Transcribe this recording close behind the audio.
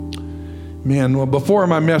Man, well, before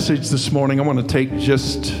my message this morning, I want to take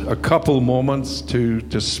just a couple moments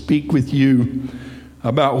to speak with you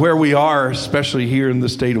about where we are, especially here in the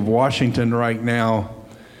state of Washington right now.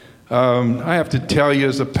 I have to tell you,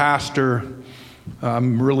 as a pastor,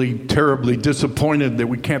 I'm really terribly disappointed that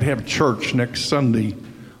we can't have church next Sunday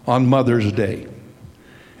on Mother's Day.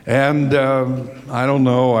 And I don't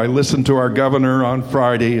know, I listened to our governor on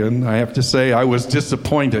Friday, and I have to say I was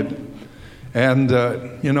disappointed. And,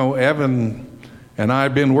 Evan and I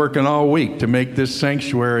have been working all week to make this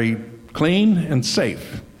sanctuary clean and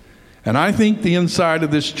safe. And I think the inside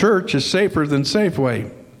of this church is safer than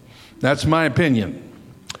Safeway. That's my opinion.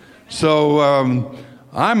 So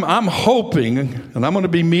I'm hoping, and I'm going to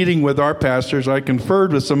be meeting with our pastors. I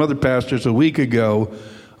conferred with some other pastors a week ago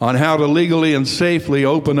on how to legally and safely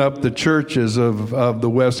open up the churches of the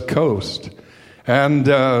West Coast. And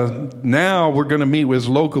now we're going to meet with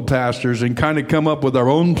local pastors and kind of come up with our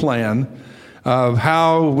own plan of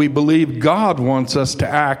how we believe God wants us to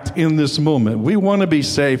act in this moment. We want to be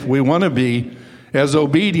safe. We want to be as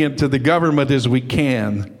obedient to the government as we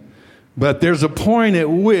can. But there's a point at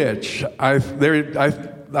which I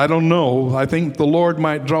don't know. I think the Lord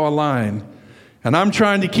might draw a line. And I'm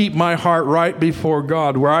trying to keep my heart right before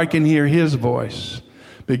God where I can hear His voice.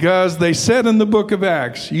 Because they said in the book of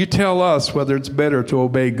Acts, you tell us whether it's better to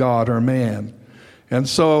obey God or man. And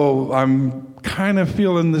so I'm kind of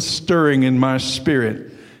feeling this stirring in my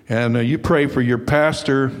spirit. And you pray for your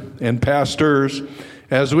pastor and pastors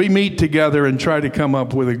as we meet together and try to come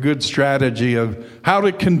up with a good strategy of how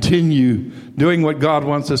to continue doing what God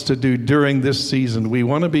wants us to do during this season. We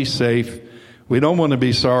want to be safe. We don't want to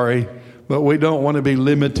be sorry, but we don't want to be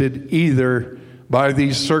limited either by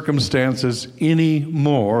these circumstances any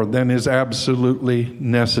more than is absolutely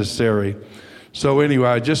necessary. So anyway,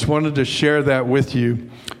 I just wanted to share that with you,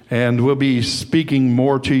 and we'll be speaking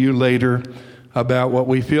more to you later about what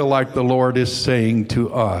we feel like the Lord is saying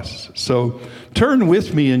to us. So turn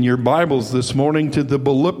with me in your Bibles this morning to the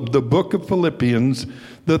book of Philippians,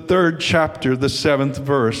 the 3rd chapter, the 7th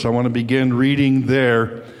verse. I want to begin reading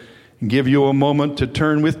there and give you a moment to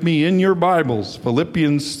turn with me in your Bibles.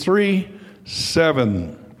 Philippians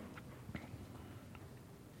 3:7.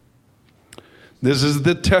 This is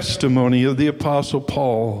the testimony of the Apostle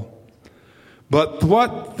Paul. But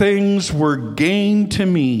what things were gain to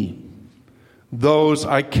me, those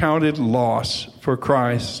I counted loss for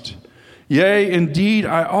Christ. Yea, indeed,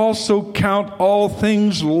 I also count all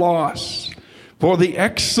things loss for the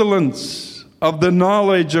excellence of the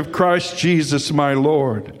knowledge of Christ Jesus my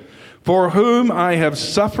Lord, for whom I have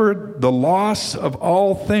suffered the loss of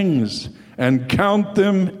all things, and count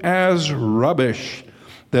them as rubbish,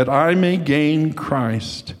 that I may gain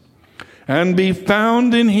Christ, and be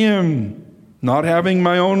found in Him, not having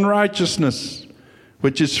my own righteousness,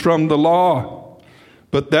 which is from the law,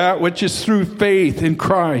 but that which is through faith in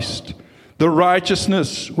Christ, the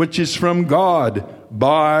righteousness which is from God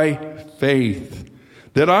by faith,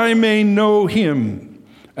 that I may know Him,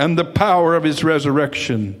 and the power of His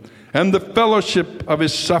resurrection, and the fellowship of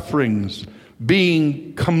His sufferings,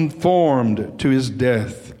 being conformed to His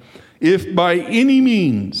death, if by any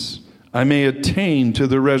means I may attain to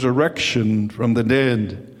the resurrection from the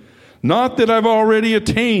dead. Not that I've already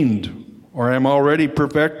attained or am already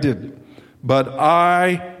perfected, but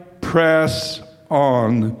I press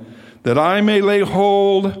on, that I may lay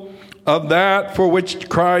hold of that for which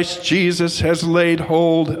Christ Jesus has laid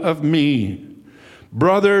hold of me.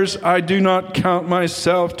 Brothers, I do not count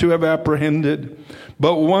myself to have apprehended,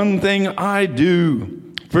 but one thing I do,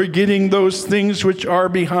 forgetting those things which are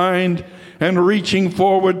behind and reaching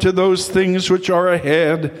forward to those things which are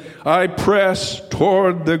ahead, I press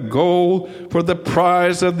toward the goal for the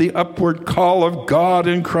prize of the upward call of God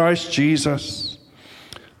in Christ Jesus.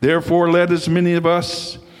 Therefore, let as many of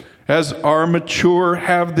us as are mature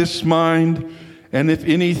have this mind, and if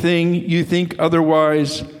anything you think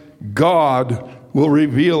otherwise, God will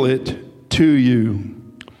reveal it to you.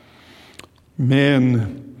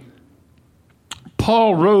 Men,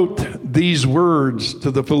 Paul wrote these words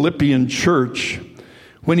to the Philippian church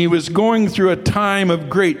when he was going through a time of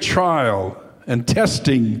great trial and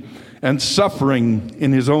testing and suffering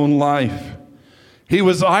in his own life. He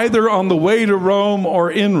was either on the way to Rome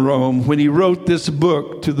or in Rome when he wrote this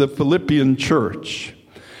book to the Philippian church.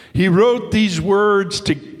 He wrote these words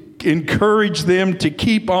to encourage them to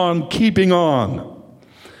keep on keeping on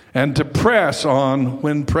and to press on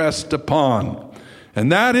when pressed upon.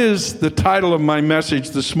 And that is the title of my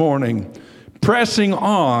message this morning, Pressing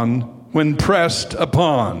On When Pressed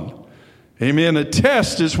Upon. Amen. A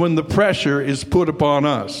test is when the pressure is put upon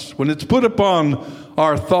us. When it's put upon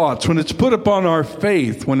our thoughts, when it's put upon our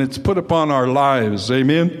faith, when it's put upon our lives.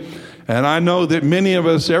 Amen? And I know that many of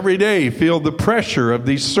us every day feel the pressure of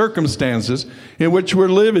these circumstances in which we're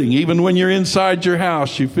living. Even when you're inside your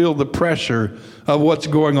house, you feel the pressure of what's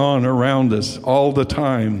going on around us all the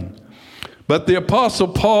time. But the Apostle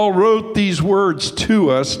Paul wrote these words to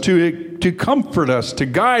us to comfort us, to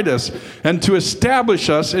guide us, and to establish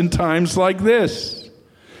us in times like this.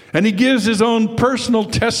 And he gives his own personal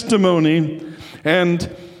testimony,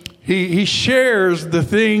 and he shares the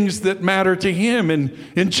things that matter to him. And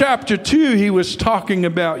in chapter 2, he was talking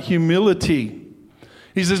about humility.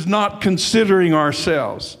 He says, not considering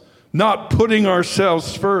ourselves, not putting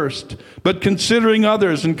ourselves first, but considering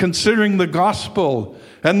others and considering the gospel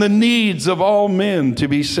and the needs of all men to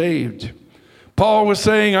be saved. Paul was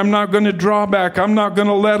saying, I'm not going to draw back, I'm not going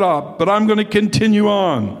to let up, but I'm going to continue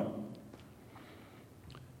on.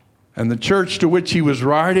 And the church to which he was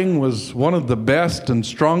writing was one of the best and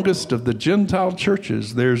strongest of the Gentile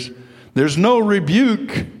churches. There's no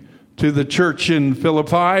rebuke to the church in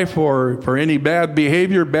Philippi for any bad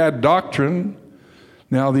behavior, bad doctrine.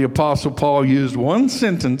 Now, the Apostle Paul used one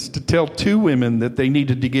sentence to tell two women that they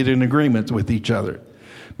needed to get in agreement with each other.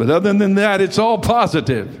 But other than that, it's all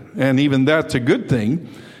positive. And even that's a good thing.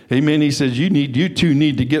 Amen. He says, you two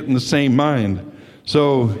need to get in the same mind.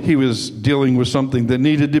 So he was dealing with something that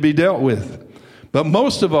needed to be dealt with. But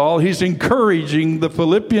most of all, he's encouraging the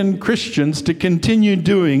Philippian Christians to continue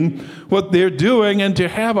doing what they're doing and to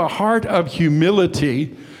have a heart of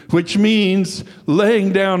humility, which means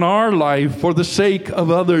laying down our life for the sake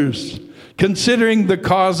of others, considering the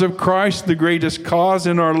cause of Christ the greatest cause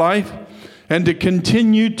in our life, and to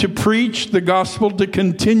continue to preach the gospel, to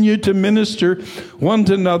continue to minister one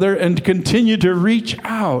to another, and to continue to reach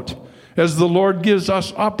out as the Lord gives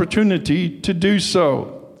us opportunity to do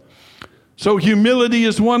so. So humility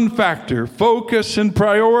is one factor. Focus and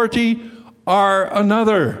priority are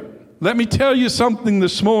another. Let me tell you something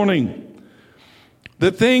this morning.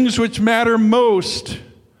 The things which matter most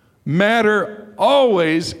matter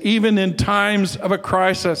always, even in times of a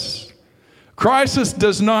crisis. Crisis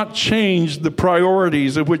does not change the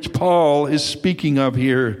priorities of which Paul is speaking of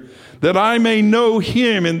here, that I may know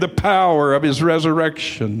him in the power of his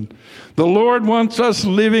resurrection. The Lord wants us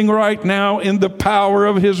living right now in the power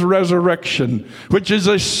of his resurrection, which is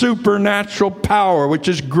a supernatural power, which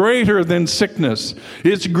is greater than sickness.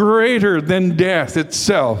 It's greater than death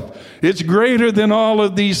itself. It's greater than all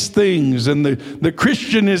of these things. And the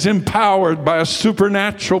Christian is empowered by a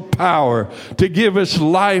supernatural power to give us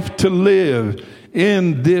life to live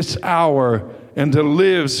in this hour and to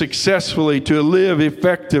live successfully, to live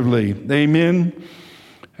effectively. Amen.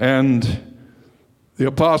 And the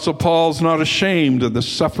Apostle Paul's not ashamed of the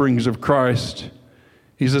sufferings of Christ.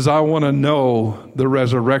 He says, I want to know the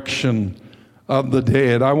resurrection of the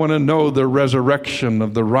dead. I want to know the resurrection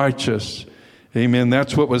of the righteous. Amen.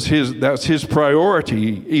 That's his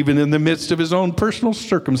priority, even in the midst of his own personal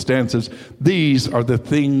circumstances. These are the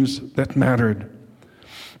things that mattered.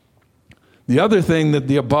 The other thing that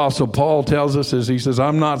the Apostle Paul tells us is he says,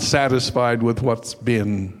 I'm not satisfied with what's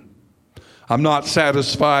been. I'm not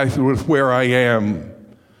satisfied with where I am.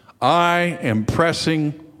 I am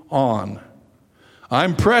pressing on.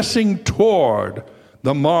 I'm pressing toward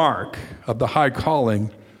the mark of the high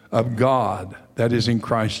calling of God that is in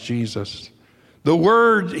Christ Jesus. The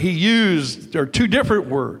word he used are two different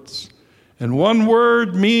words. And one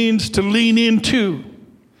word means to lean into.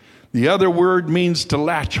 The other word means to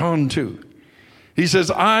latch on to. He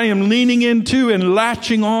says, I am leaning into and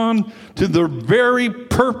latching on to the very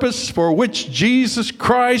purpose for which Jesus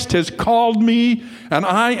Christ has called me, and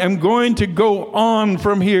I am going to go on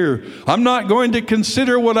from here. I'm not going to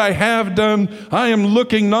consider what I have done. I am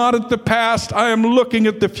looking not at the past, I am looking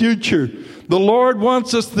at the future. The Lord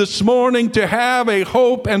wants us this morning to have a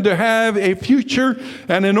hope and to have a future,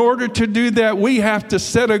 and in order to do that, we have to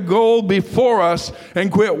set a goal before us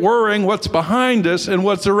and quit worrying what's behind us and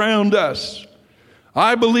what's around us.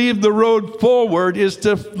 I believe the road forward is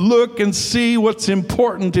to look and see what's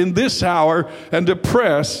important in this hour and to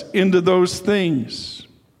press into those things.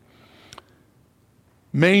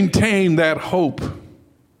 Maintain that hope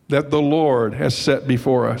that the Lord has set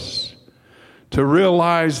before us to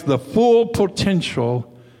realize the full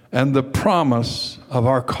potential and the promise of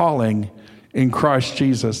our calling in Christ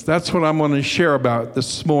Jesus. That's what I'm going to share about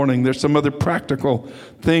this morning. There's some other practical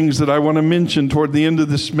things that I want to mention toward the end of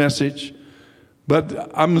this message.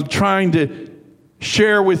 But I'm trying to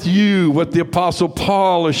share with you what the Apostle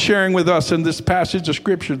Paul is sharing with us in this passage of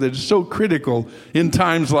Scripture that is so critical in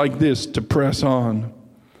times like this to press on.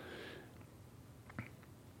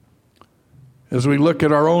 As we look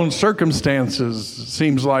at our own circumstances, it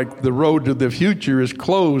seems like the road to the future is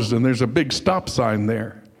closed and there's a big stop sign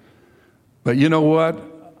there. But you know what?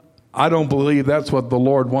 I don't believe that's what the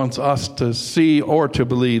Lord wants us to see or to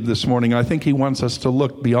believe this morning. I think He wants us to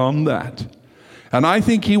look beyond that. And I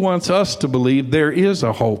think He wants us to believe there is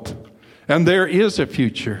a hope and there is a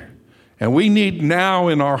future. And we need now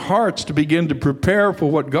in our hearts to begin to prepare for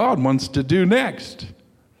what God wants to do next.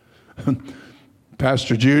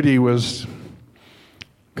 Pastor Judy was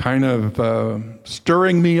kind of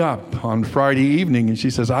stirring me up on Friday evening, and she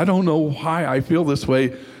says, I don't know why I feel this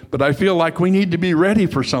way, but I feel like we need to be ready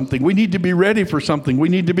for something. We need to be ready for something. We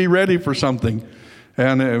need to be ready for something.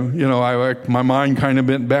 And, my mind kind of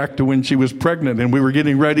went back to when she was pregnant and we were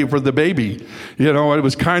getting ready for the baby. It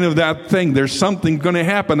was kind of that thing. There's something going to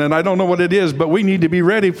happen, and I don't know what it is, but we need to be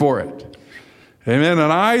ready for it. Amen.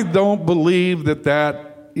 And I don't believe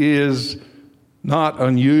that is not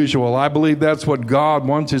unusual. I believe that's what God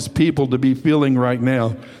wants His people to be feeling right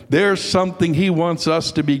now. There's something He wants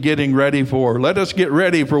us to be getting ready for. Let us get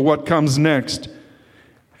ready for what comes next,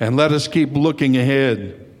 and let us keep looking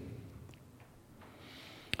ahead.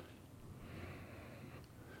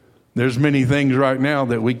 There's many things right now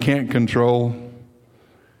that we can't control,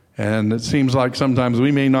 and it seems like sometimes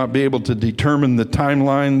we may not be able to determine the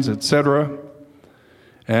timelines, etc.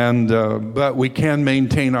 But we can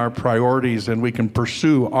maintain our priorities and we can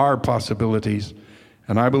pursue our possibilities.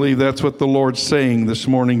 And I believe that's what the Lord's saying this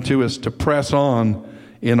morning to us, to press on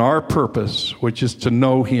in our purpose, which is to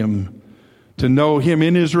know Him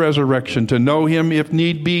in His resurrection, to know Him, if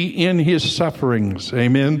need be, in His sufferings.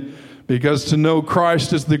 Amen. Because to know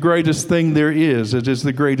Christ is the greatest thing there is. It is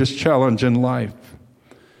the greatest challenge in life.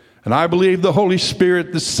 And I believe the Holy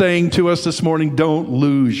Spirit is saying to us this morning, don't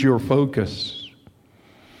lose your focus.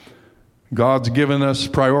 God's given us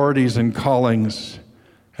priorities and callings,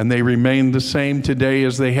 and they remain the same today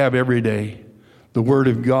as they have every day. The Word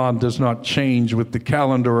of God does not change with the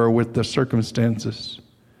calendar or with the circumstances.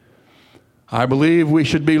 I believe we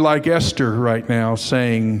should be like Esther right now,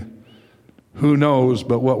 saying, who knows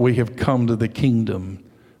but what we have come to the kingdom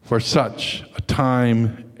for such a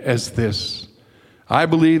time as this. I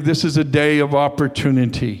believe this is a day of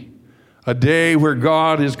opportunity, a day where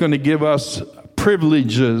God is going to give us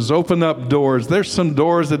privileges, open up doors. There's some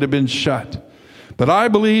doors that have been shut, but I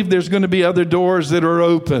believe there's going to be other doors that are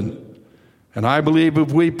open. And I believe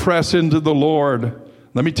if we press into the Lord,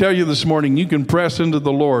 let me tell you this morning, you can press into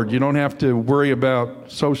the Lord. You don't have to worry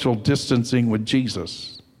about social distancing with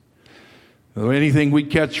Jesus. Anything we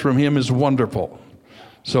catch from Him is wonderful.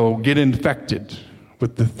 So get infected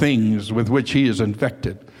with the things with which He is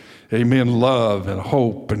infected. Amen. Love and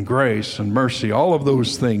hope and grace and mercy, all of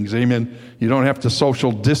those things. Amen. You don't have to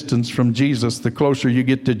social distance from Jesus. The closer you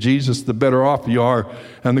get to Jesus, the better off you are.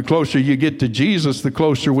 And the closer you get to Jesus, the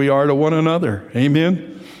closer we are to one another.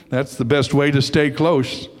 Amen. That's the best way to stay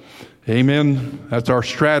close. Amen. That's our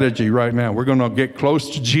strategy right now. We're going to get close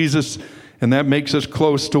to Jesus, and that makes us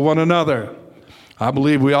close to one another. I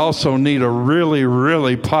believe we also need a really,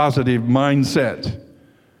 really positive mindset.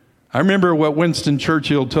 I remember what Winston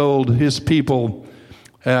Churchill told his people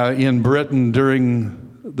in Britain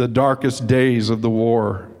during the darkest days of the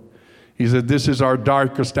war. He said, this is our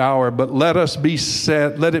darkest hour, but let it be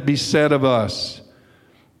said of us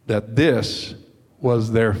that this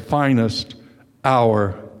was their finest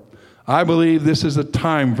hour. I believe this is a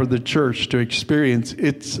time for the church to experience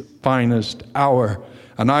its finest hour.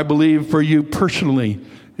 And I believe for you personally,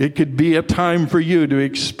 it could be a time for you to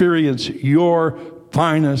experience your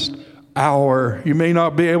finest hour. You may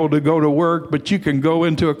not be able to go to work, but you can go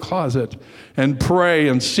into a closet and pray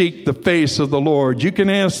and seek the face of the Lord. You can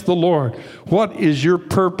ask the Lord, what is your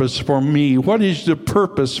purpose for me? What is the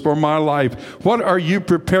purpose for my life? What are you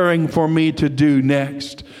preparing for me to do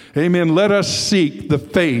next? Amen. Let us seek the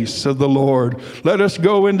face of the Lord. Let us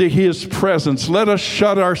go into His presence. Let us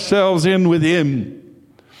shut ourselves in with Him.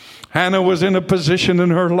 Hannah was in a position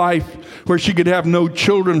in her life where she could have no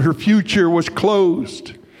children. Her future was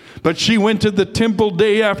closed. But she went to the temple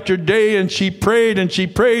day after day, and she prayed and she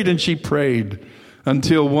prayed and she prayed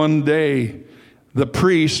until one day the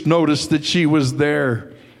priest noticed that she was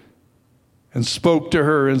there and spoke to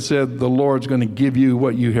her and said, the Lord's going to give you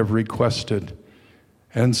what you have requested.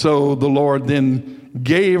 And so the Lord then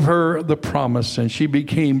gave her the promise, and she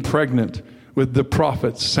became pregnant with the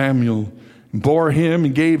prophet Samuel, bore him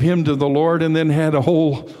and gave him to the Lord, and then had a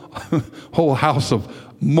whole house of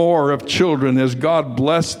more of children as God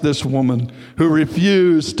blessed this woman who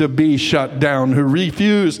refused to be shut down, who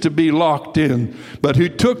refused to be locked in, but who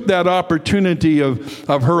took that opportunity of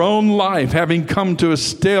her own life, having come to a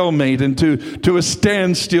stalemate and to a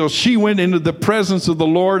standstill. She went into the presence of the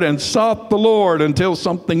Lord and sought the Lord until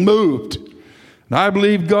something moved. And I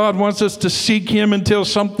believe God wants us to seek Him until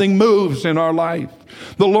something moves in our life.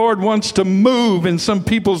 The Lord wants to move in some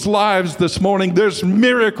people's lives this morning. There's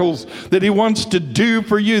miracles that He wants to do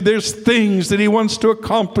for you. There's things that He wants to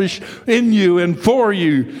accomplish in you and for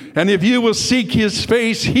you. And if you will seek His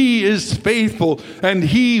face, He is faithful and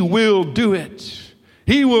He will do it.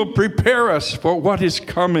 He will prepare us for what is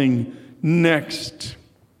coming next.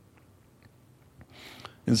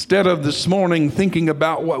 Instead of this morning thinking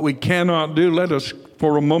about what we cannot do, let us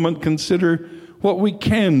for a moment consider what we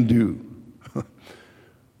can do.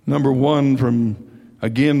 Number one, from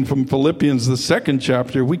Philippians, the 2nd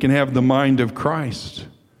chapter, we can have the mind of Christ.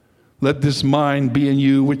 Let this mind be in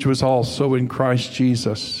you, which was also in Christ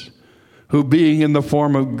Jesus, who being in the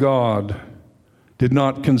form of God, did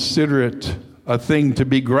not consider it a thing to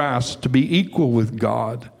be grasped, to be equal with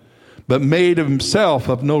God, but made of Himself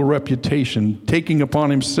of no reputation, taking upon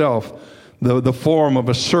Himself the form of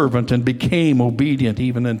a servant, and became obedient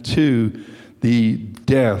even unto the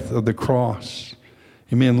death of the cross.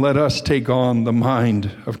 Amen. Let us take on the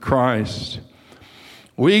mind of Christ.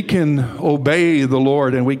 We can obey the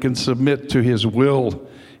Lord and we can submit to His will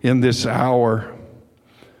in this hour.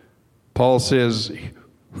 Paul says,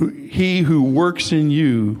 He who works in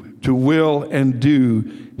you to will and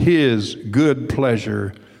do His good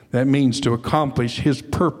pleasure. That means to accomplish His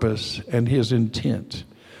purpose and His intent.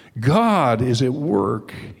 God is at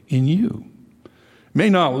work in you. May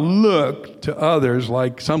not look to others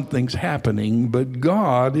like something's happening, but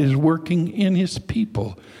God is working in His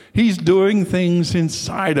people. He's doing things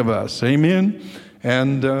inside of us. Amen?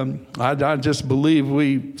 And I just believe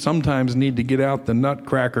we sometimes need to get out the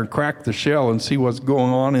nutcracker, crack the shell, and see what's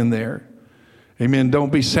going on in there. Amen.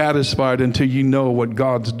 Don't be satisfied until you know what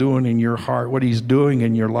God's doing in your heart, what He's doing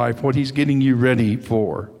in your life, what He's getting you ready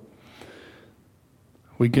for.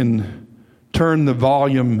 We can turn the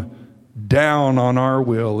volume down on our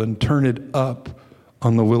will and turn it up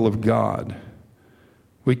on the will of God.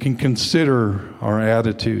 We can consider our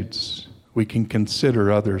attitudes. We can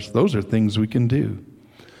consider others. Those are things we can do.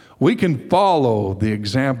 We can follow the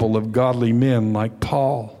example of godly men like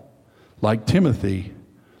Paul, like Timothy,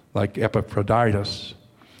 like Epaphroditus.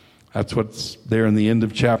 That's what's there in the end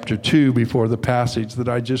of chapter 2 before the passage that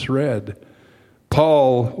I just read.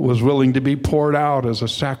 Paul was willing to be poured out as a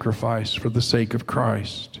sacrifice for the sake of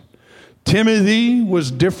Christ. Timothy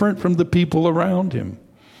was different from the people around him.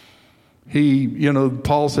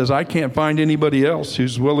 Paul says, I can't find anybody else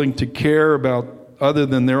who's willing to care about other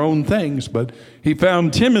than their own things. But he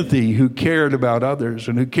found Timothy who cared about others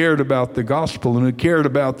and who cared about the gospel and who cared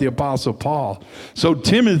about the Apostle Paul. So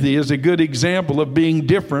Timothy is a good example of being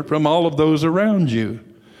different from all of those around you.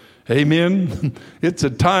 Amen. It's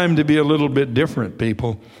a time to be a little bit different,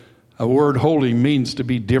 people. A word holy means to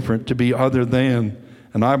be different, to be other than.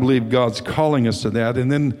 And I believe God's calling us to that.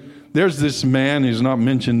 And then there's this man who's not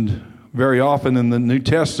mentioned very often in the New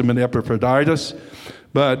Testament, Epaphroditus.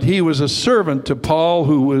 But he was a servant to Paul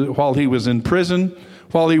while he was in prison.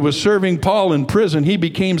 While he was serving Paul in prison, he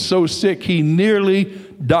became so sick he nearly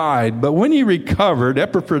died. But when he recovered,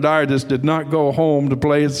 Epaphroditus did not go home to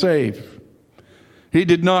play it safe. He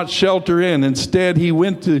did not shelter in. Instead,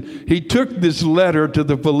 he took this letter to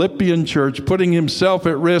the Philippian church, putting himself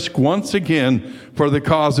at risk once again for the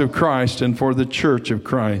cause of Christ and for the church of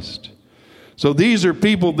Christ. So these are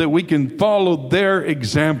people that we can follow their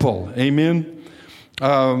example. Amen.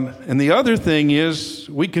 And the other thing is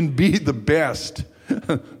we can be the best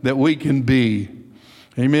that we can be.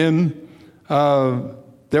 Amen.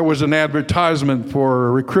 There was an advertisement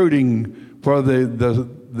for recruiting for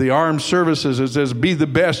the armed services. It says, be the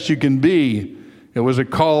best you can be. It was a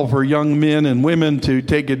call for young men and women to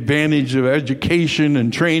take advantage of education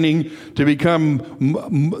and training to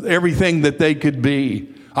become everything that they could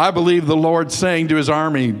be. I believe the Lord's saying to His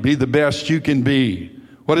army, be the best you can be.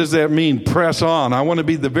 What does that mean? Press on. I want to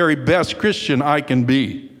be the very best Christian I can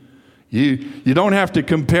be. You don't have to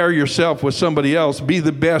compare yourself with somebody else. Be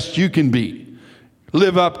the best you can be.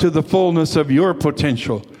 Live up to the fullness of your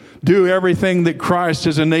potential. Do everything that Christ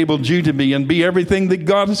has enabled you to be and be everything that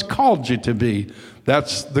God has called you to be.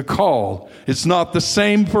 That's the call. It's not the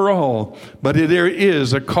same for all, but there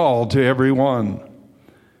is a call to everyone.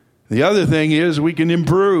 The other thing is we can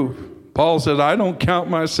improve. Paul said, I don't count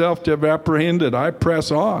myself to have apprehended. I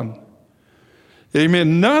press on.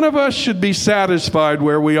 Amen. None of us should be satisfied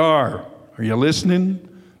where we are. Are you listening?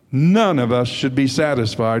 None of us should be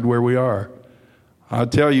satisfied where we are. I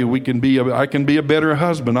tell you, I can be a better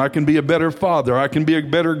husband. I can be a better father. I can be a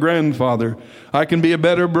better grandfather. I can be a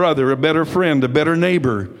better brother, a better friend, a better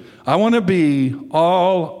neighbor. I want to be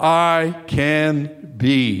all I can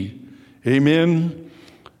be. Amen.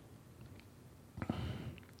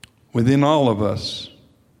 Within all of us,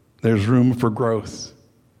 there's room for growth.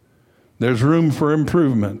 There's room for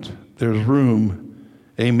improvement. There's room,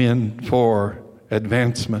 amen, for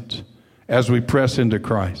advancement as we press into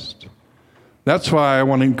Christ. That's why I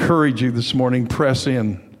want to encourage you this morning, press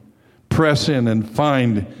in and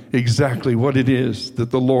find exactly what it is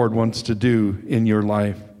that the Lord wants to do in your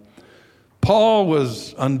life. Paul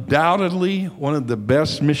was undoubtedly one of the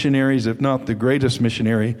best missionaries, if not the greatest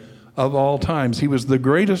missionary of all times. He was the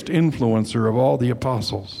greatest influencer of all the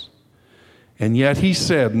apostles. And yet he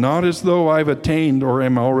said, not as though I've attained or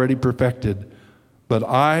am already perfected, but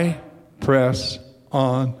I press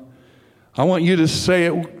on. I want you to say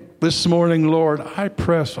it this morning, Lord, I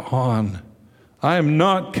press on. I am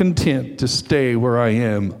not content to stay where I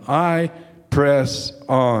am. I press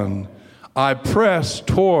on. I press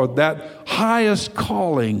toward that highest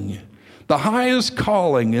calling, the highest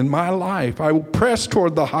calling in my life. I will press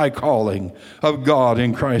toward the high calling of God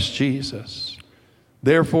in Christ Jesus.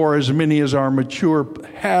 Therefore, as many as are mature,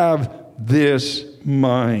 have this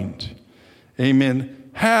mind. Amen.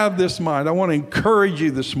 Have this mind. I want to encourage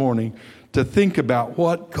you this morning to think about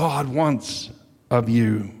what God wants of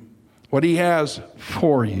you, what He has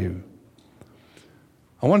for you.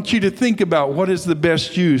 I want you to think about what is the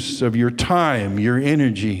best use of your time, your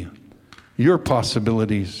energy, your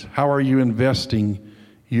possibilities. How are you investing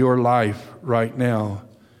your life right now?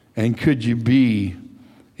 And could you be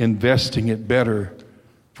investing it better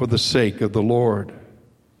for the sake of the Lord?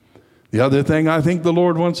 The other thing I think the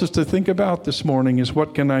Lord wants us to think about this morning is,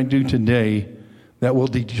 what can I do today that will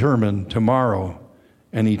determine tomorrow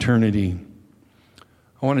and eternity?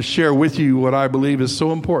 I want to share with you what I believe is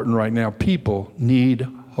so important right now. People need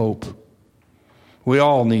hope. We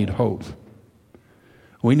all need hope.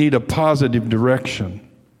 We need a positive direction.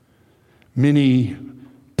 Many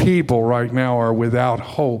people right now are without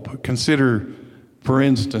hope. Consider, for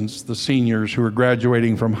instance, the seniors who are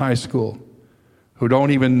graduating from high school, who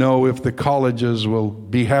don't even know if the colleges will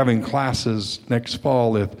be having classes next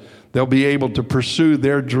fall, if they'll be able to pursue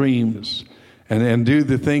their dreams and do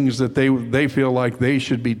the things that they feel like they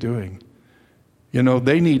should be doing. You know,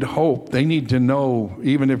 they need hope. They need to know,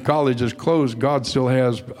 even if college is closed, God still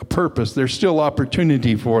has a purpose. There's still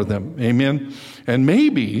opportunity for them. Amen? And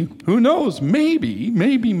maybe, who knows, maybe,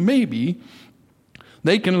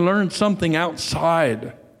 they can learn something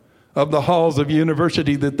outside of the halls of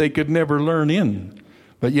university that they could never learn in.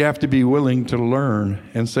 But you have to be willing to learn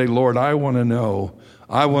and say, Lord, I want to know.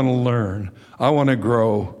 I want to learn. I want to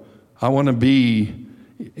grow. I want to be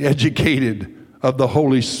educated of the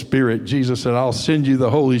Holy Spirit. Jesus said, I'll send you the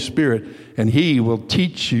Holy Spirit, and He will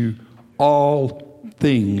teach you all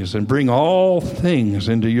things and bring all things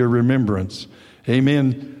into your remembrance.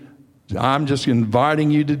 Amen. I'm just inviting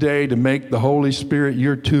you today to make the Holy Spirit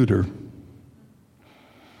your tutor.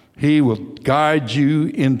 He will guide you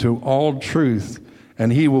into all truth,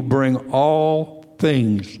 and He will bring all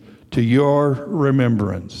things to your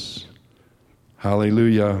remembrance.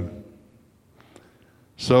 Hallelujah.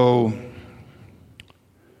 So,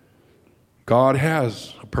 God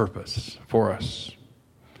has a purpose for us.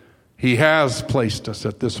 He has placed us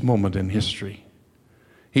at this moment in history.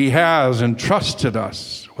 He has entrusted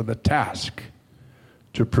us with a task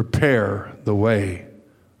to prepare the way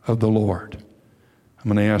of the Lord.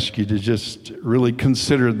 I'm going to ask you to just really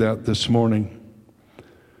consider that this morning.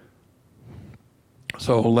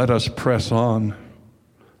 So let us press on.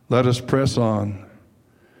 Let us press on.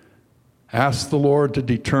 Ask the Lord to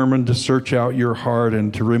determine to search out your heart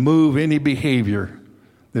and to remove any behavior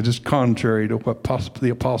that is contrary to what the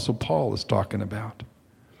Apostle Paul is talking about.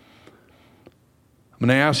 I'm going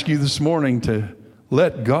to ask you this morning to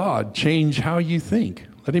let God change how you think.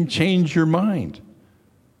 Let Him change your mind.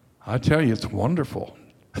 I tell you, it's wonderful.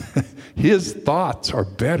 His thoughts are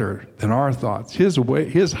better than our thoughts. His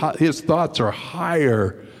thoughts are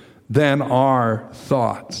higher than our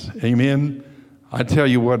thoughts. Amen. I tell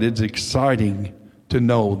you what, it's exciting to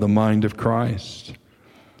know the mind of Christ.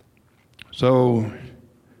 So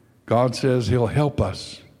God says He'll help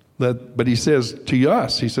us. But He says to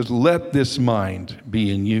us, He says, let this mind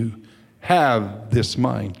be in you. Have this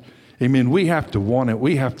mind. Amen. We have to want it.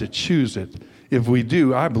 We have to choose it. If we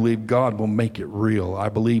do, I believe God will make it real. I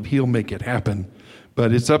believe He'll make it happen.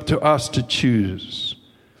 But it's up to us to choose.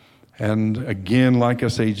 And again, like I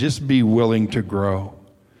say, just be willing to grow.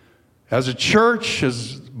 As a church,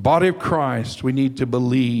 as body of Christ, we need to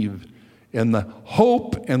believe in the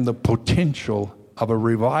hope and the potential of a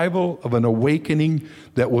revival, of an awakening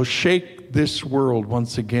that will shake this world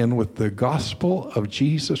once again with the gospel of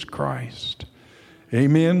Jesus Christ.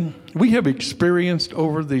 Amen. We have experienced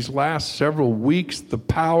over these last several weeks the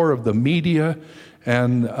power of the media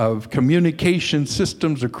and of communication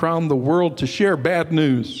systems around the world to share bad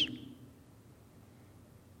news,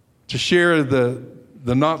 to share the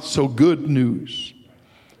not so good news.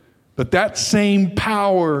 But that same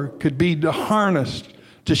power could be harnessed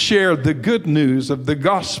to share the good news of the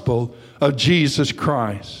gospel of Jesus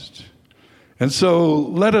Christ. And so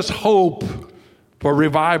let us hope for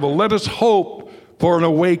revival. Let us hope for an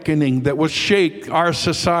awakening that will shake our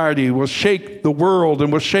society, will shake the world,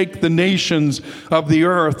 and will shake the nations of the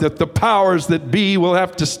earth, that the powers that be will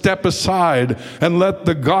have to step aside and let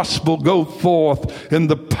the gospel go forth in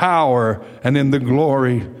the power and in the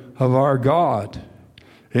glory of our God.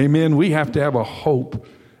 Amen. We have to have a hope.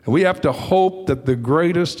 And we have to hope that the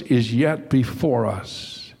greatest is yet before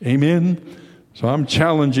us. Amen. So I'm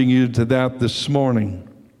challenging you to that this morning.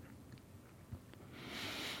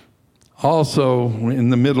 Also, in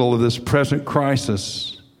the middle of this present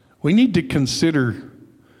crisis, we need to consider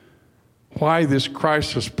why this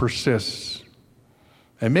crisis persists.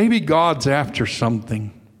 And maybe God's after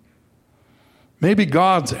something. Maybe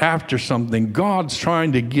God's after something. God's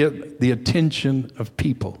trying to get the attention of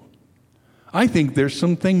people. I think there's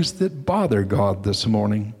some things that bother God this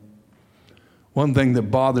morning. One thing that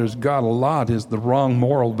bothers God a lot is the wrong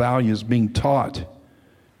moral values being taught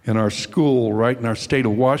in our school, right in our state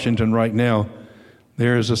of Washington right now.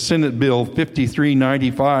 There is a Senate Bill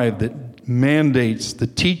 5395 that mandates the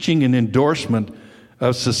teaching and endorsement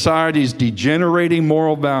of society's degenerating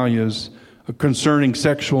moral values concerning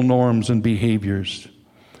sexual norms and behaviors.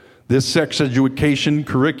 This sex education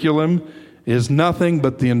curriculum is nothing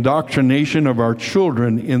but the indoctrination of our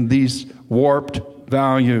children in these warped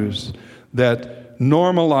values that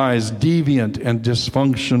normalize deviant and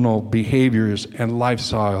dysfunctional behaviors and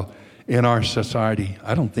lifestyle in our society.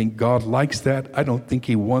 I don't think God likes that. I don't think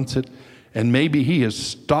He wants it. And maybe He has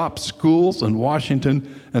stopped schools in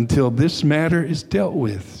Washington until this matter is dealt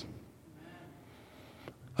with.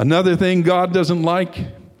 Another thing God doesn't like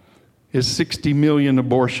is 60 million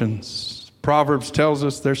abortions. Proverbs tells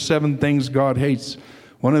us there's 7 things God hates.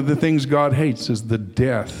 One of the things God hates is the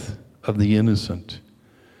death of the innocent.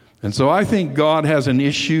 And so I think God has an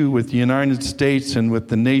issue with the United States and with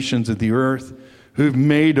the nations of the earth who've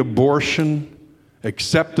made abortion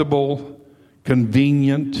acceptable,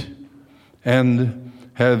 convenient, and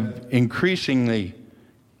have increasingly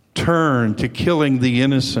turned to killing the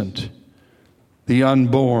innocent, the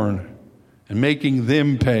unborn, and making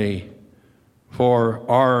them pay for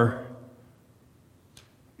our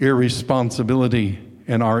irresponsibility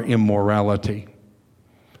and our immorality.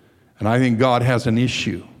 And I think God has an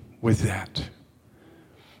issue with that.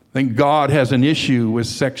 I think God has an issue with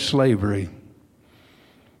sex slavery.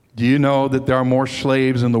 Do you know that there are more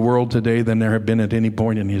slaves in the world today than there have been at any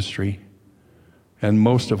point in history? And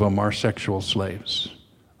most of them are sexual slaves.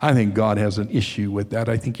 I think God has an issue with that.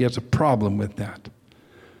 I think He has a problem with that.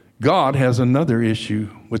 God has another issue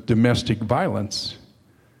with domestic violence.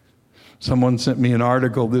 Someone sent me an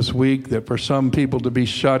article this week that for some people to be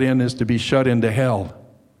shut in is to be shut into hell,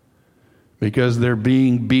 because they're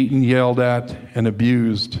being beaten, yelled at, and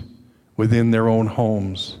abused within their own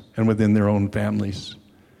homes and within their own families.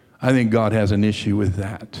 I think God has an issue with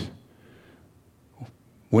that.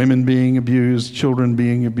 Women being abused, children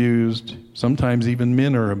being abused, sometimes even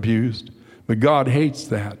men are abused. But God hates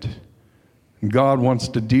that. And God wants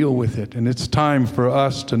to deal with it. And it's time for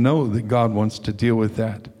us to know that God wants to deal with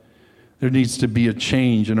that. There needs to be a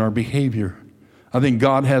change in our behavior. I think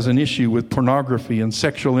God has an issue with pornography and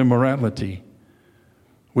sexual immorality.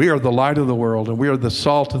 We are the light of the world, and we are the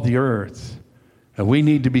salt of the earth. And we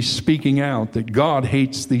need to be speaking out that God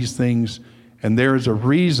hates these things, and there is a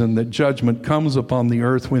reason that judgment comes upon the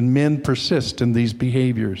earth when men persist in these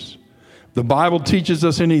behaviors. The Bible teaches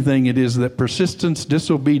us anything, it is that persistence,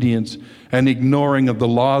 disobedience, and ignoring of the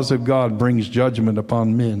laws of God brings judgment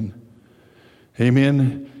upon men.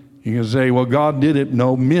 Amen. You can say, well, God did it.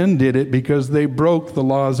 No, men did it because they broke the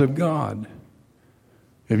laws of God.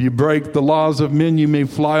 If you break the laws of men, you may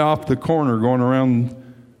fly off the corner going around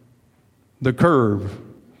the curve.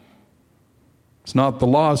 It's not the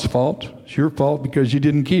law's fault. It's your fault because you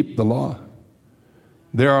didn't keep the law.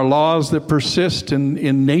 There are laws that persist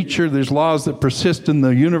in nature. There's laws that persist in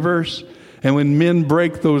the universe. And when men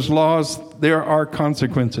break those laws, there are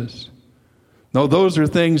consequences. Now, those are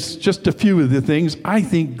things, just a few of the things I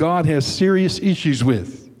think God has serious issues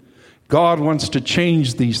with. God wants to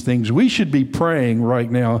change these things. We should be praying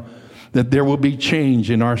right now that there will be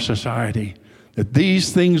change in our society, that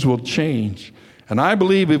these things will change. And I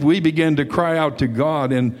believe if we begin to cry out to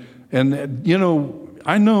God, and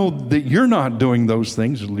I know that you're not doing those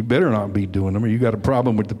things. You better not be doing them, or you got a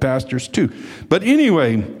problem with the pastors too. But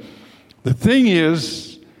anyway, the thing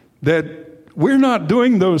is that we're not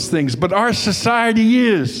doing those things, but our society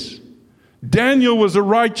is. Daniel was a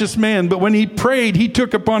righteous man, but when he prayed, he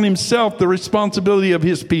took upon himself the responsibility of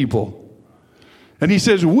his people. And he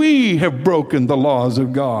says, we have broken the laws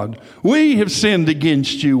of God. We have sinned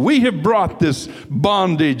against you. We have brought this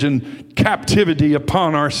bondage and captivity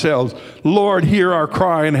upon ourselves. Lord, hear our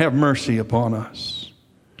cry and have mercy upon us.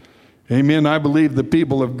 Amen. I believe the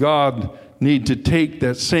people of God need to take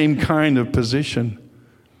that same kind of position.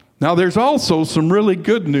 Now, there's also some really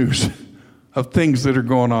good news of things that are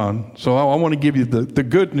going on. So I want to give you the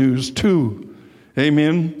good news too.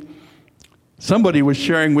 Amen. Somebody was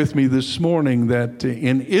sharing with me this morning that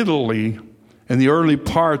in Italy, in the early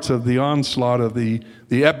parts of the onslaught of the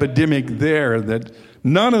epidemic there, that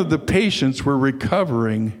none of the patients were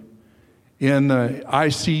recovering in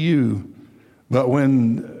ICU. But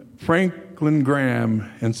when Franklin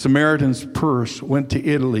Graham and Samaritan's Purse went to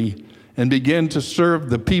Italy and began to serve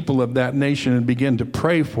the people of that nation and began to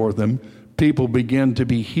pray for them, people began to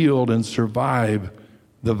be healed and survive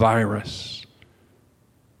the virus.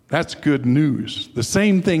 That's good news. The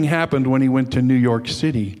same thing happened when he went to New York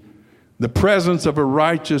City. The presence of a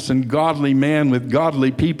righteous and godly man with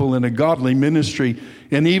godly people in a godly ministry,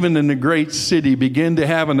 and even in a great city, began to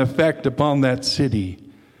have an effect upon that city.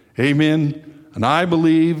 Amen. And I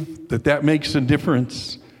believe that makes a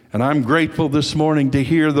difference. And I'm grateful this morning to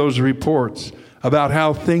hear those reports about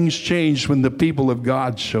how things changed when the people of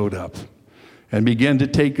God showed up and began to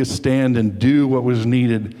take a stand and do what was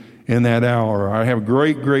needed in that hour. I have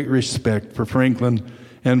great respect for Franklin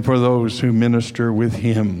and for those who minister with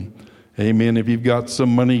him. Amen. If you've got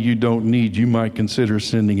some money you don't need, you might consider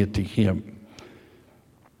sending it to him.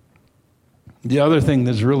 The other thing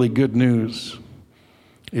that's really good news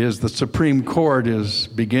is the Supreme Court is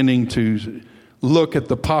beginning to look at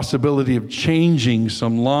the possibility of changing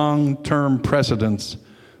some long-term precedents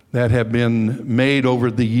that have been made over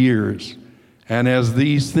the years. And as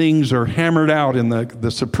these things are hammered out in the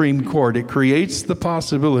Supreme Court, it creates the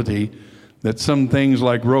possibility that some things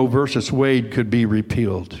like Roe versus Wade could be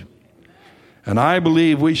repealed. And I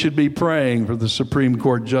believe we should be praying for the Supreme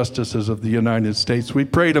Court justices of the United States. We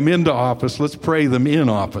prayed them into office. Let's pray them in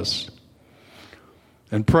office.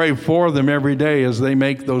 And pray for them every day as they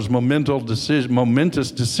make those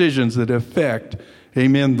momentous decisions that affect,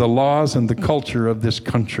 amen, the laws and the culture of this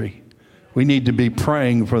country. We need to be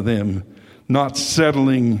praying for them, not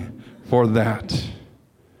settling for that.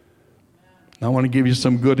 I want to give you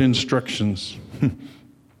some good instructions,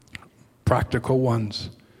 practical ones.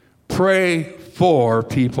 Pray for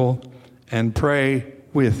people and pray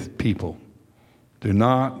with people. Do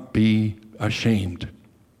not be ashamed.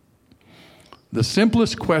 The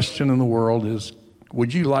simplest question in the world is,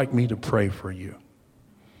 would you like me to pray for you?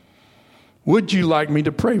 Would you like me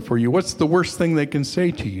to pray for you? What's the worst thing they can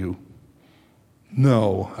say to you?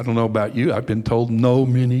 No. I don't know about you. I've been told no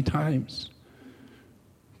many times.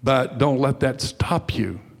 But don't let that stop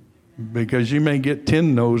you, because you may get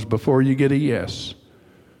 10 no's before you get a yes.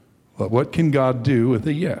 But what can God do with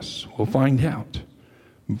a yes? We'll find out.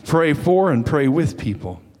 Pray for and pray with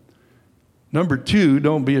people. Number 2,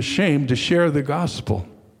 don't be ashamed to share the gospel.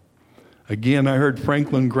 Again, I heard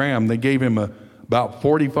Franklin Graham. They gave him about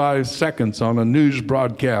 45 seconds on a news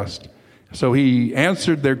broadcast. So he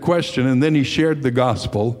answered their question, and then he shared the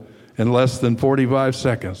gospel in less than 45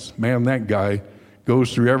 seconds. Man, that guy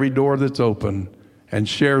goes through every door that's open and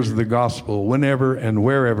shares the gospel whenever and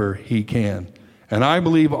wherever he can. And I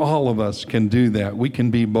believe all of us can do that. We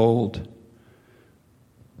can be bold.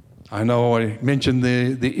 I know I mentioned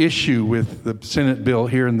the issue with the Senate bill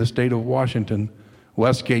here in the state of Washington.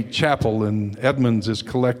 Westgate Chapel in Edmonds is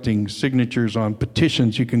collecting signatures on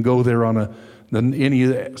petitions. You can go there on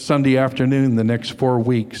any Sunday afternoon the next 4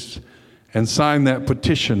 weeks and sign that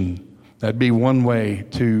petition. That'd be one way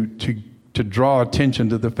to draw attention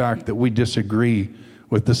to the fact that we disagree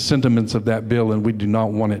with the sentiments of that bill and we do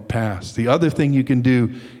not want it passed. The other thing you can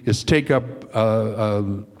do is take up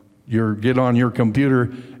get on your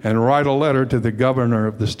computer and write a letter to the governor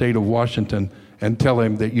of the state of Washington and tell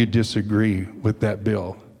him that you disagree with that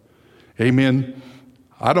bill. Amen.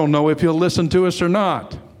 I don't know if he'll listen to us or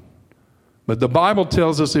not, but the Bible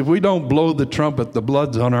tells us if we don't blow the trumpet, the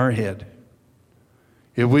blood's on our head.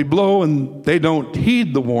 If we blow and they don't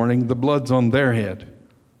heed the warning, the blood's on their head.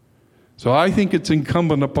 So I think it's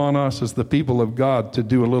incumbent upon us as the people of God to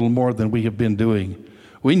do a little more than we have been doing.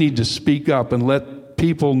 We need to speak up and let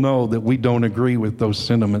people know that we don't agree with those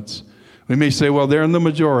sentiments. We may say, well, they're in the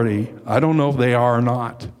majority. I don't know if they are or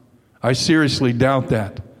not. I seriously doubt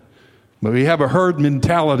that. But we have a herd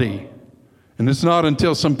mentality. And it's not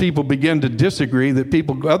until some people begin to disagree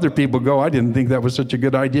that other people go, I didn't think that was such a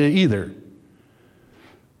good idea either.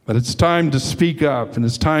 But it's time to speak up, and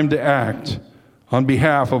it's time to act on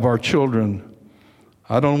behalf of our children.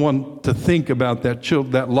 I don't want to think about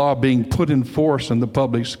that law being put in force in the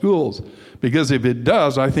public schools, because if it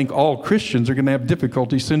does, I think all Christians are going to have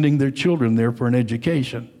difficulty sending their children there for an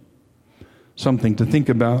education. Something to think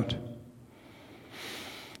about.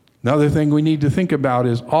 Another thing we need to think about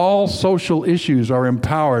is all social issues are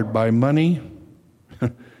empowered by money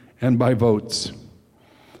and by votes.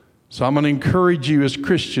 So I'm going to encourage you as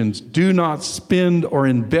Christians, do not spend or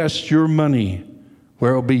invest your money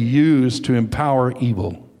where it will be used to empower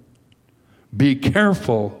evil. Be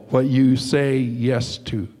careful what you say yes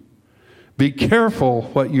to. Be careful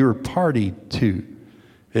what you're party to.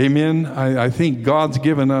 Amen? I think God's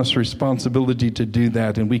given us responsibility to do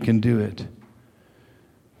that, and we can do it.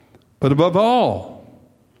 But above all,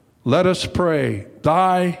 let us pray,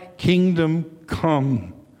 thy kingdom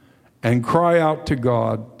come, and cry out to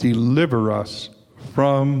God, deliver us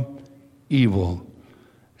from evil.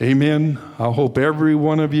 Amen. I hope every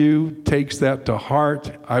one of you takes that to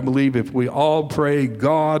heart. I believe if we all pray,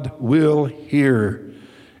 God will hear.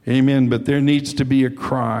 Amen. But there needs to be a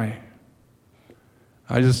cry.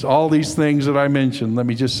 All these things that I mentioned, let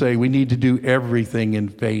me just say, we need to do everything in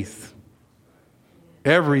faith.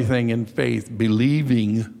 Everything in faith,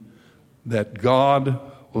 believing that God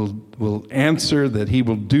will answer, that he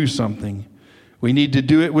will do something. We need to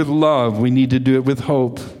do it with love. We need to do it with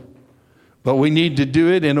hope. But we need to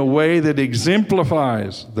do it in a way that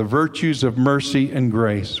exemplifies the virtues of mercy and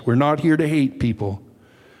grace. We're not here to hate people.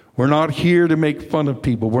 We're not here to make fun of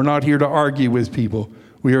people. We're not here to argue with people.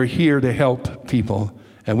 We are here to help people.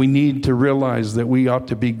 And we need to realize that we ought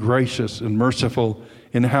to be gracious and merciful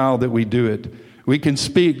in how that we do it. We can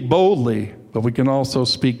speak boldly, but we can also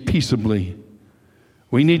speak peaceably.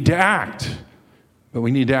 We need to act, but we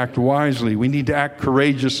need to act wisely. We need to act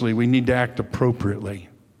courageously. We need to act appropriately.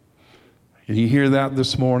 Can you hear that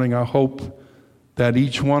this morning? I hope that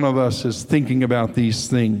each one of us is thinking about these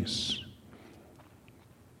things.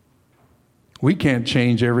 We can't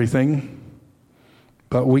change everything,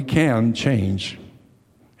 but we can change,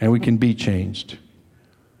 and we can be changed.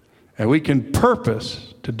 And we can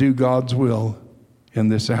purpose to do God's will in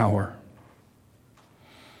this hour.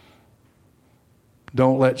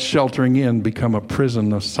 Don't let sheltering in become a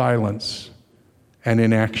prison of silence and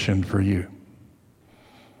inaction for you.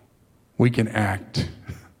 We can act.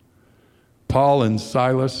 Paul and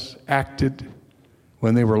Silas acted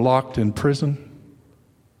when they were locked in prison.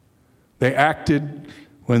 They acted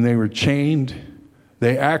when they were chained.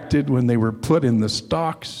 They acted when they were put in the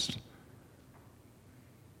stocks.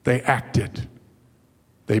 They acted.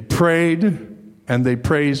 They prayed and they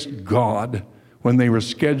praised God when they were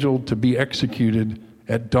scheduled to be executed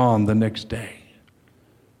at dawn the next day.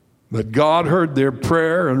 But God heard their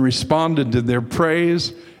prayer and responded to their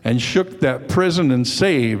praise and shook that prison and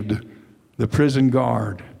saved the prison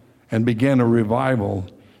guard and began a revival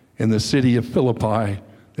in the city of Philippi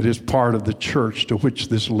that is part of the church to which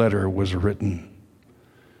this letter was written.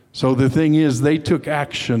 So the thing is, they took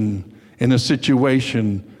action in a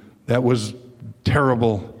situation that was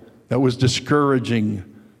terrible, that was discouraging,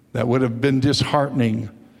 that would have been disheartening,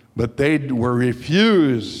 but they were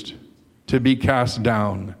refused to be cast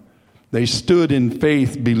down. They stood in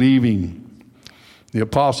faith, believing. The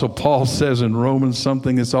Apostle Paul says in Romans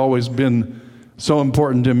something that's always been so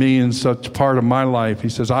important to me in such part of my life. He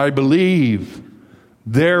says, I believe,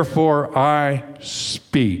 therefore I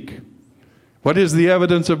speak. What is the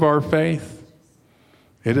evidence of our faith?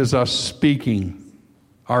 It is us speaking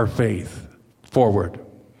our faith forward.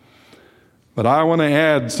 But I want to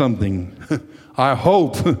add something. I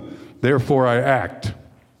hope, therefore I act.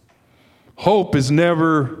 Hope is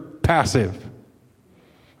never passive.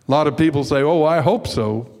 A lot of people say, oh, I hope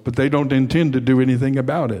so, but they don't intend to do anything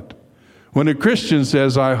about it. When a Christian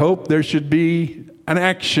says, I hope, there should be an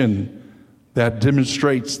action that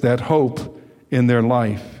demonstrates that hope in their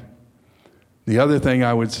life. The other thing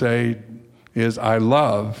I would say is, I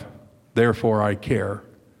love, therefore I care.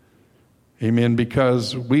 Amen,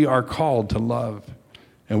 because we are called to love,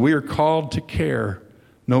 and we are called to care.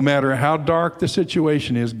 No matter how dark the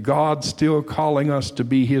situation is, God's still calling us to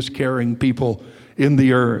be his caring people in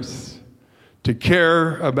the earth, to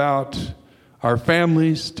care about our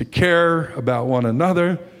families, to care about one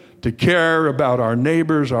another, to care about our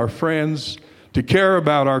neighbors, our friends, to care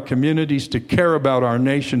about our communities, to care about our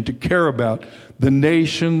nation, to care about the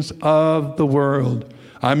nations of the world.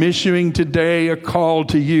 I'm issuing today a call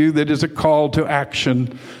to you that is a call to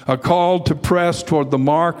action, a call to press toward the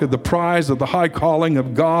mark of the prize of the high calling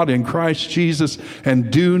of God in Christ Jesus,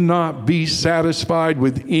 and do not be satisfied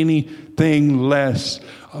with anything less.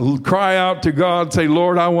 Cry out to God, say,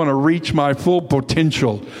 Lord, I want to reach my full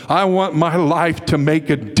potential. I want my life to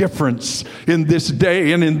make a difference in this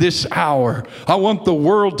day and in this hour. I want the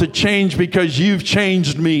world to change because you've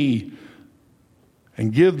changed me.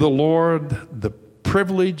 And give the Lord the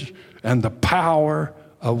privilege and the power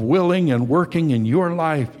of willing and working in your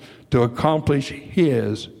life to accomplish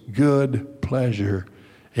His good pleasure.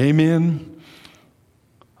 Amen.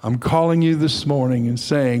 I'm calling you this morning and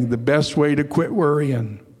saying the best way to quit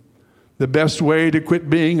worrying, the best way to quit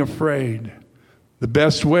being afraid, the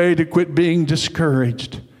best way to quit being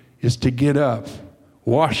discouraged is to get up,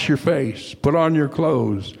 wash your face, put on your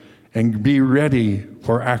clothes, and be ready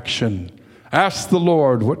for action. Ask the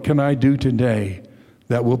Lord, what can I do today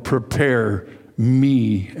that will prepare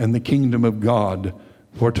me and the kingdom of God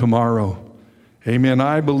for tomorrow? Amen.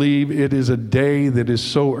 I believe it is a day that is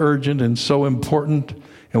so urgent and so important.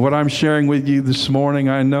 And what I'm sharing with you this morning,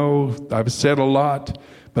 I know I've said a lot,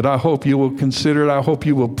 but I hope you will consider it. I hope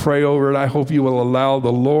you will pray over it. I hope you will allow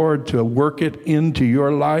the Lord to work it into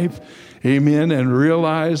your life. Amen. And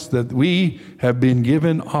realize that we have been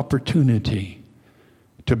given opportunity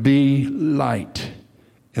to be light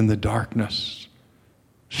in the darkness.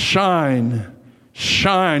 Shine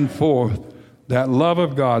forth that love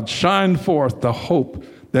of God. Shine forth the hope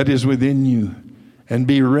that is within you. And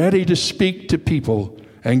be ready to speak to people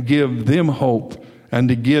and give them hope and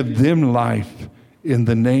to give them life in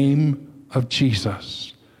the name of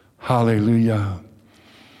Jesus. Hallelujah.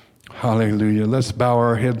 Hallelujah. Let's bow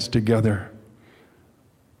our heads together.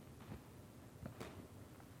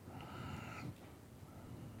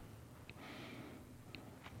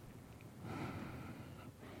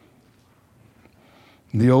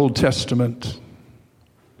 In the Old Testament,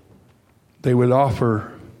 they would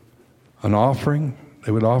offer an offering,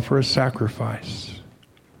 they would offer a sacrifice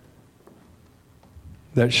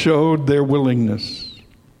that showed their willingness.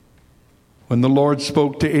 When the Lord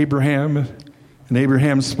spoke to Abraham, and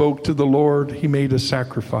Abraham spoke to the Lord, he made a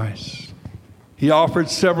sacrifice. He offered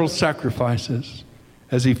several sacrifices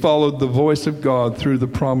as he followed the voice of God through the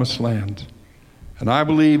promised land. And I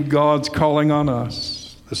believe God's calling on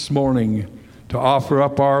us this morning to offer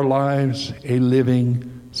up our lives a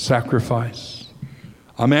living sacrifice.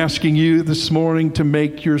 I'm asking you this morning to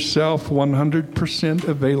make yourself 100%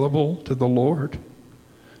 available to the Lord,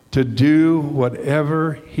 to do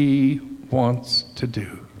whatever He wants to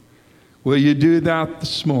do. Will you do that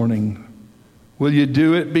this morning? Will you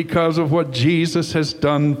do it because of what Jesus has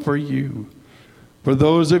done for you? For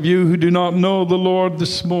those of you who do not know the Lord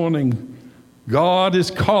this morning, God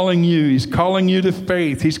is calling you. He's calling you to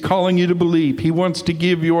faith. He's calling you to believe. He wants to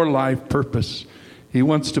give your life purpose. He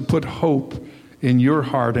wants to put hope in your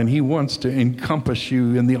heart, and He wants to encompass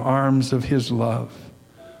you in the arms of His love.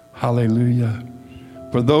 Hallelujah.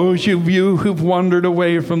 For those of you who've wandered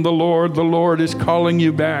away from the Lord is calling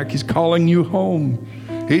you back. He's calling you home.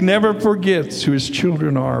 He never forgets who His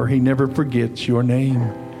children are. He never forgets your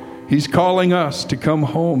name. He's calling us to come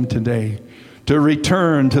home today, to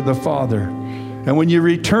return to the Father. And when you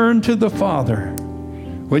return to the Father,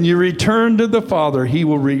 He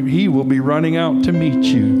will be running out to meet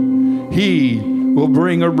you. He will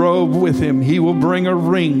bring a robe with Him. He will bring a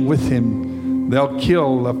ring with Him. They'll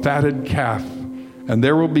kill a fatted calf, and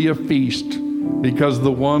there will be a feast, because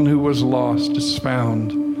the one who was lost is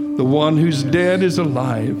found. The one who's dead is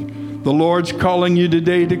alive. The Lord's calling you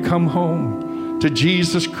today to come home to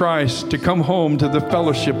Jesus Christ, to come home to the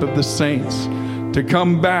fellowship of the saints, to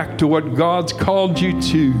come back to what God's called you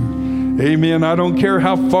to. Amen. I don't care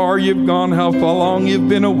how far you've gone, how long you've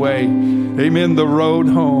been away. Amen. The road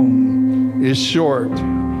home is short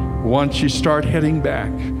once you start heading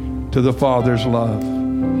back to the Father's love.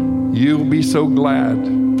 You'll be so glad.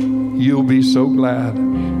 You'll be so glad.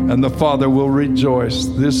 And the Father will rejoice.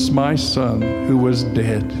 This my son who was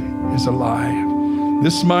dead is alive.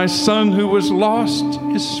 This my son who was lost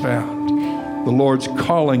is found. The Lord's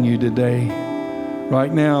calling you today.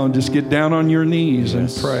 Right now, just get down on your knees and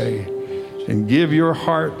pray. And give your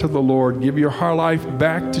heart to the Lord. Give your heart life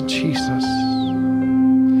back to Jesus.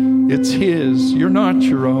 It's His. You're not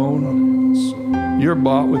your own. You're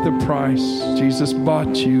bought with a price. Jesus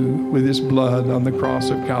bought you with His blood on the cross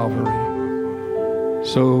of Calvary.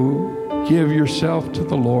 So give yourself to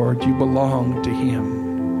the Lord. You belong to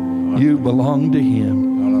Him. You belong to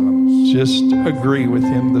Him. Just agree with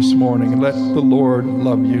him this morning and let the Lord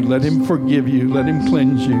love you. Let him forgive you. Let him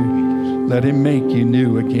cleanse you. Let him make you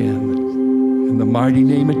new again. In the mighty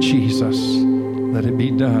name of Jesus, let it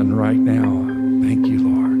be done right now. Thank you,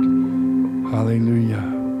 Lord. Hallelujah.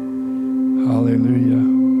 Hallelujah.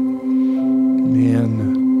 Man,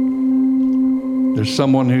 there's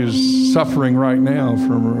someone who's suffering right now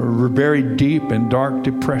from a very deep and dark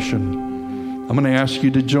depression. I'm going to ask you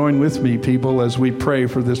to join with me, people, as we pray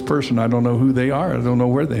for this person. I don't know who they are. I don't know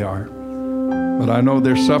where they are. But I know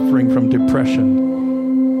they're suffering from depression.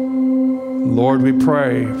 Lord, we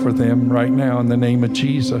pray for them right now in the name of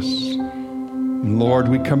Jesus. And Lord,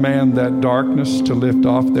 we command that darkness to lift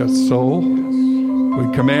off their soul. We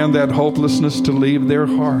command that hopelessness to leave their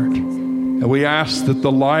heart. And we ask that the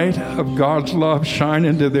light of God's love shine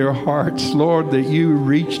into their hearts. Lord, that you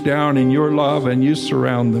reach down in your love and you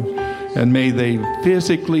surround them. And may they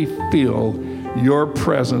physically feel your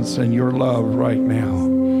presence and your love right now.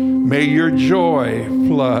 May your joy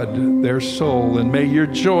flood their soul, and may your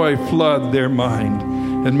joy flood their mind.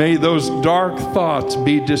 And may those dark thoughts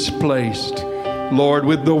be displaced, Lord,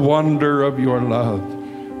 with the wonder of your love.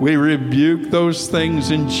 We rebuke those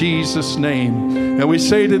things in Jesus' name. And we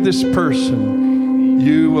say to this person,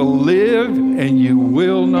 you will live and you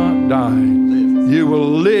will not die. You will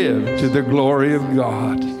live to the glory of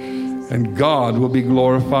God. And God will be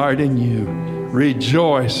glorified in you.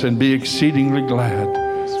 Rejoice and be exceedingly glad,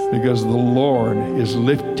 because the Lord is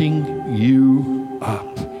lifting you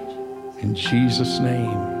up. In Jesus' name,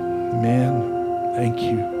 amen. Thank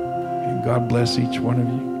you. And God bless each one of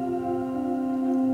you.